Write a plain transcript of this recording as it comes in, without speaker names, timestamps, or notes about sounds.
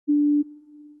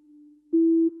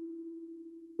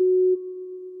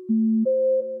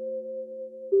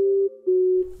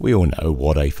We all know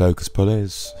what a focus pull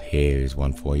is. Here is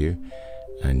one for you.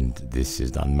 And this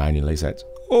is done manually, so it's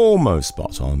almost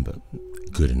spot on, but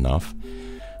good enough.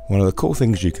 One of the cool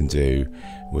things you can do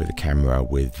with a camera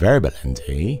with variable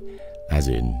ND, as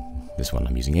in this one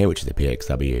I'm using here, which is the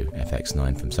PXW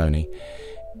FX9 from Sony,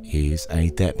 is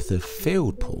a depth of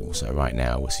field pull. So right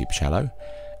now we're super shallow.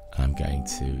 I'm going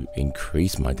to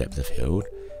increase my depth of field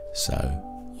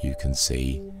so you can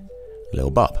see a little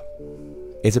bub.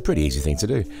 It's a pretty easy thing to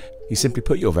do. You simply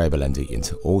put your variable ND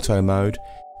into auto mode.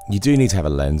 You do need to have a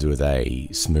lens with a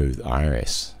smooth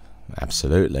iris,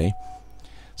 absolutely.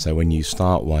 So when you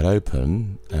start wide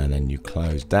open and then you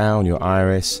close down your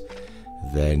iris,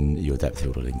 then your depth of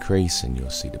field will increase and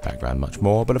you'll see the background much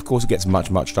more, but of course it gets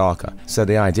much darker. So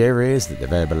the idea is that the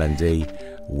variable ND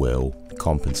will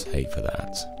compensate for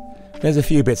that. There's a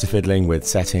few bits of fiddling with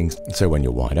settings, so when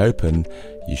you're wide open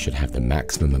you should have the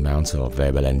maximum amount of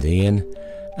variable ND in,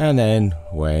 and then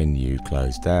when you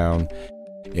close down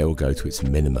it will go to its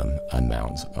minimum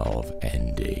amount of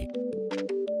ND.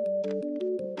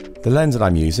 The lens that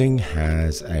I'm using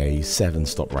has a 7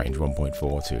 stop range,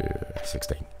 1.4 to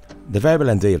 16. The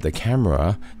variable ND of the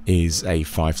camera is a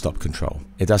 5 stop control.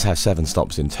 It does have 7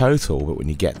 stops in total, but when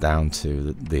you get down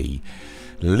to the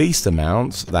least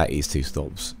amount, that is 2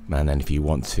 stops. And then if you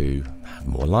want to have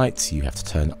more light, you have to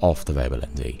turn off the variable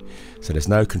ND. So there's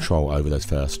no control over those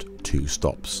first 2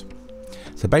 stops.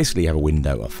 So basically you have a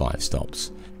window of 5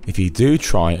 stops. If you do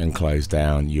try and close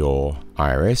down your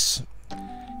iris,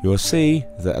 you'll see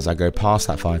that as I go past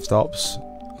that 5 stops,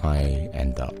 I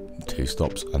end up 2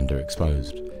 stops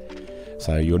underexposed.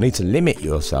 So you'll need to limit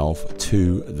yourself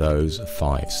to those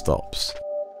 5 stops.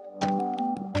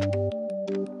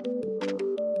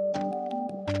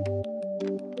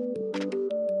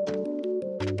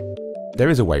 There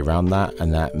is a way around that,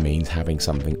 and that means having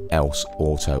something else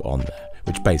auto on there,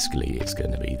 which basically is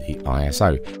going to be the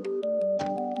ISO.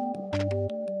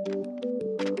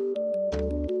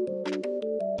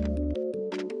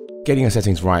 Getting your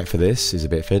settings right for this is a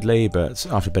bit fiddly, but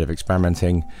after a bit of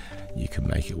experimenting, you can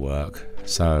make it work.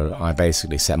 So I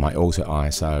basically set my auto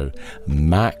ISO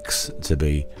max to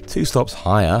be 2 stops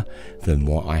higher than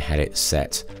what I had it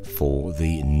set for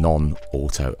the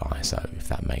non-auto ISO, if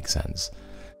that makes sense.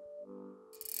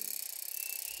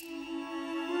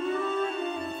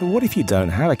 But what if you don't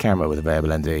have a camera with a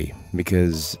variable ND?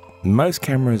 Because most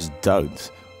cameras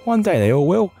don't. One day they all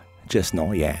will, just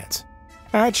not yet.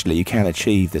 Actually, you can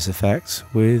achieve this effect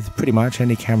with pretty much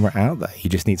any camera out there. You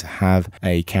just need to have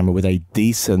a camera with a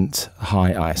decent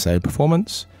high ISO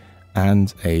performance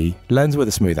and a lens with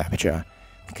a smooth aperture,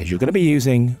 because you're going to be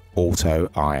using auto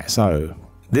ISO.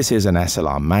 This is an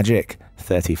SLR Magic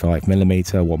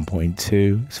 35mm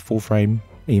 1.2. It's full frame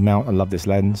E-mount. I love this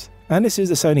lens. And this is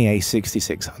the Sony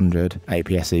a6600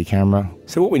 APS-C camera.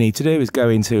 So what we need to do is go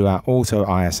into our auto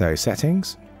ISO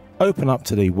settings, open up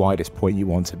to the widest point you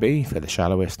want to be for the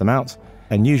shallowest amount,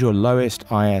 and use your lowest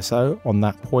ISO on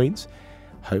that point.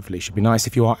 Hopefully it should be nice.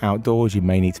 If you are outdoors, you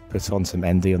may need to put on some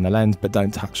ND on the lens, but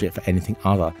don't touch it for anything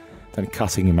other than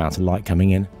cutting the amount of light coming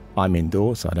in. I'm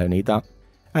indoors, so I don't need that.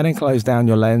 And then close down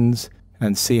your lens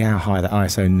and see how high the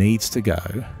ISO needs to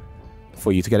go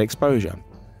for you to get exposure.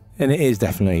 And it is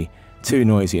definitely too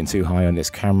noisy and too high on this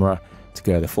camera to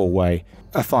go the full way.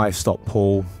 A 5 stop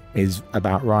pull is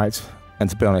about right. And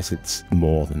to be honest, it's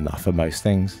more than enough for most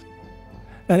things.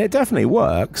 And it definitely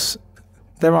works.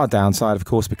 There are downsides, of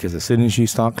course, because as soon as you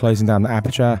start closing down the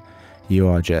aperture, you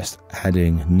are just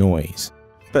adding noise.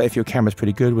 But if your camera's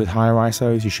pretty good with higher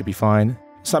ISOs, you should be fine.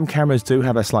 Some cameras do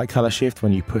have a slight color shift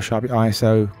when you push up your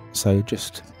ISO, so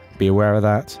just be aware of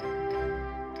that.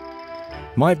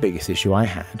 My biggest issue I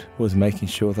had was making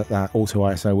sure that that auto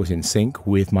ISO was in sync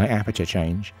with my aperture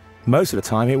change. Most of the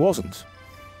time it wasn't.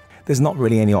 There's not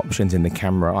really any options in the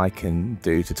camera I can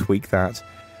do to tweak that,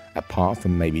 apart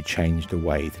from maybe change the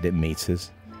way that it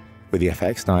meters. With the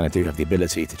FX9 I do have the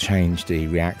ability to change the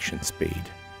reaction speed.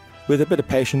 With a bit of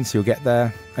patience you'll get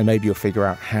there, and maybe you'll figure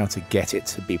out how to get it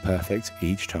to be perfect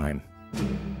each time.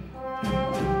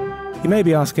 You may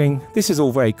be asking, this is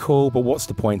all very cool, but what's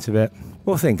the point of it?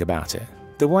 Well, think about it.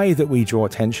 The way that we draw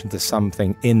attention to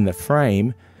something in the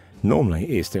frame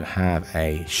normally is to have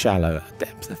a shallower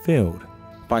depth of field.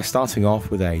 By starting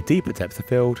off with a deeper depth of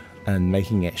field and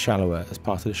making it shallower as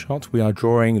part of the shot, we are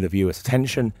drawing the viewer's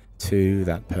attention to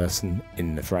that person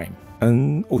in the frame.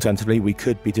 And alternatively, we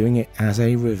could be doing it as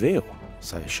a reveal,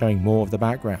 so showing more of the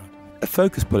background. A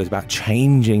focus pull is about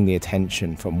changing the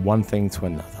attention from one thing to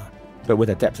another. But with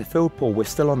a depth of field pull, we're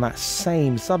still on that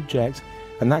same subject,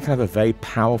 and that can have a very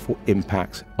powerful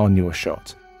impact on your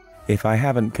shot. If I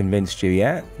haven't convinced you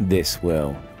yet, this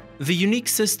will. The unique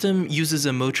system uses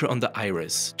a motor on the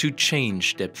iris to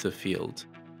change depth of field,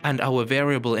 and our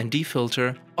variable ND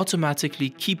filter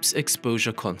automatically keeps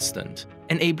exposure constant,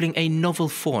 enabling a novel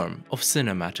form of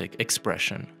cinematic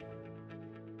expression.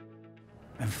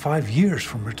 And 5 years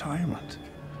from retirement.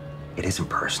 It isn't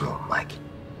personal, Mike.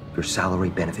 Your salary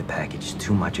benefit package is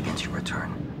too much against your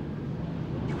return.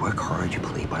 You work hard, you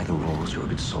play by the rules, you're a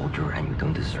good soldier, and you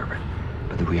don't deserve it.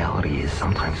 But the reality is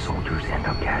sometimes soldiers end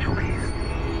up casualties.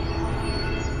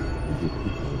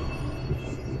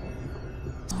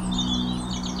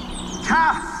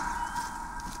 Tough!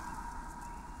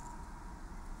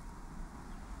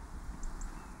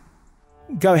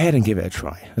 Go ahead and give it a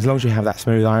try. As long as you have that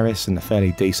smooth iris and a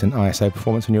fairly decent ISO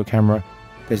performance on your camera,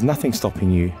 there's nothing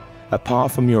stopping you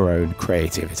apart from your own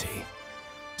creativity.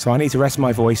 So I need to rest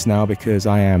my voice now because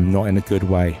I am not in a good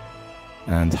way,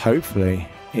 and hopefully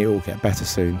it will get better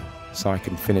soon so I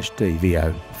can finish the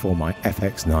VO for my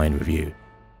FX9 review.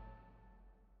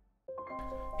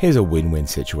 Here's a win-win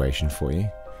situation for you.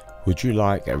 Would you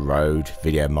like a Rode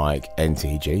VideoMic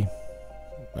NTG,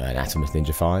 an Atomos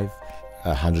Ninja 5,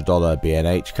 a $100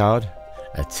 B&H card,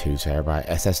 a 2TB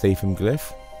SSD from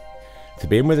Glyph? To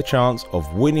be in with a chance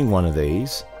of winning one of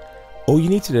these, all you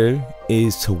need to do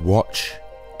is to watch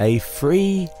a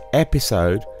free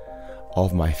episode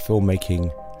of my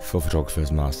filmmaking for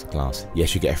photographers masterclass.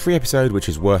 Yes, you get a free episode which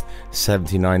is worth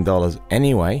 $79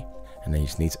 anyway, and then you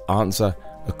just need to answer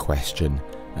a question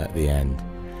at the end.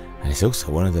 And it's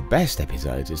also one of the best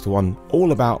episodes. It's the one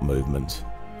all about movement.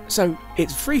 So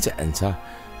it's free to enter,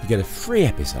 you get a free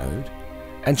episode,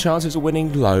 and chances of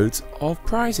winning loads of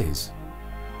prizes,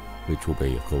 which will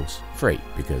be, of course, free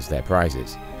because they're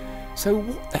prizes. So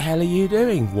what the hell are you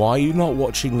doing? Why are you not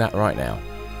watching that right now?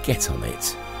 Get on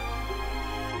it.